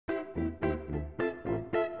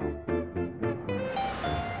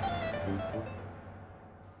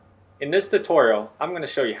In this tutorial, I'm going to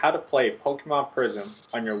show you how to play Pokemon Prism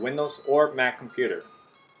on your Windows or Mac computer.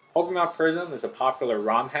 Pokemon Prism is a popular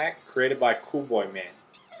ROM hack created by Cool Boy Man.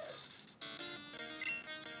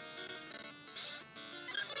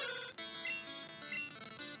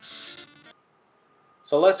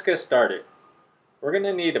 So let's get started. We're going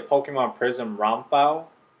to need a Pokemon Prism Rom file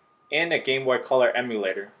and a Game Boy Color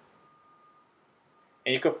emulator.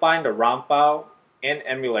 And you can find the ROM file and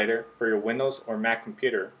emulator for your Windows or Mac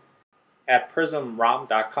computer at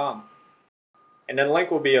prismrom.com. And the link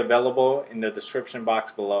will be available in the description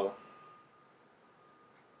box below.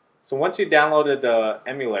 So once you downloaded the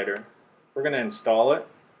emulator, we're going to install it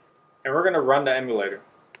and we're going to run the emulator.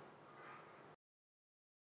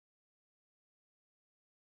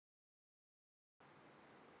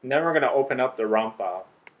 And then we're going to open up the ROM file.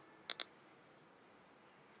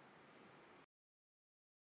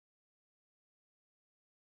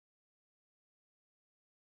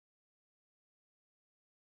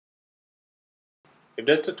 If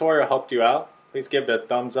this tutorial helped you out, please give it a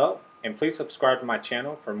thumbs up and please subscribe to my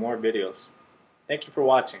channel for more videos. Thank you for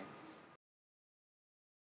watching.